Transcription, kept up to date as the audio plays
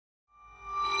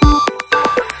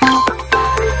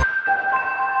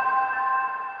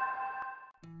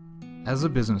As a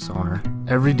business owner,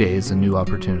 every day is a new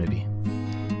opportunity.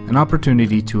 An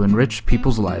opportunity to enrich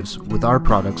people's lives with our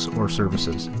products or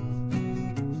services.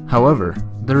 However,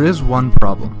 there is one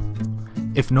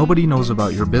problem. If nobody knows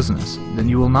about your business, then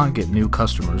you will not get new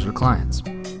customers or clients.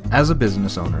 As a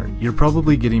business owner, you're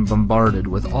probably getting bombarded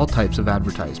with all types of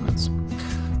advertisements.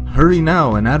 Hurry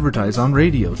now and advertise on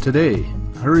radio today.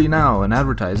 Hurry now and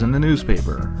advertise in the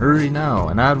newspaper. Hurry now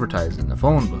and advertise in the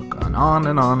phone book, and on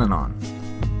and on and on.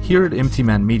 Here at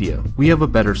MTman Media, we have a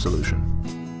better solution.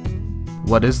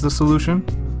 What is the solution?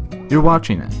 You're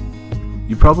watching it.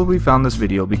 You probably found this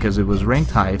video because it was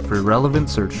ranked high for relevant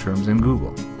search terms in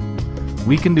Google.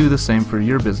 We can do the same for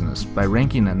your business by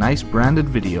ranking a nice branded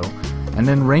video and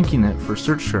then ranking it for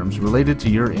search terms related to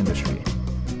your industry.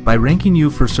 By ranking you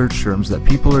for search terms that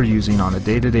people are using on a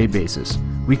day-to-day basis,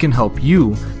 we can help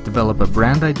you develop a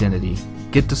brand identity,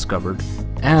 get discovered,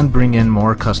 and bring in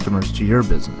more customers to your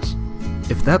business.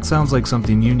 If that sounds like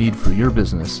something you need for your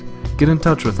business, get in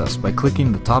touch with us by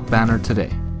clicking the top banner today.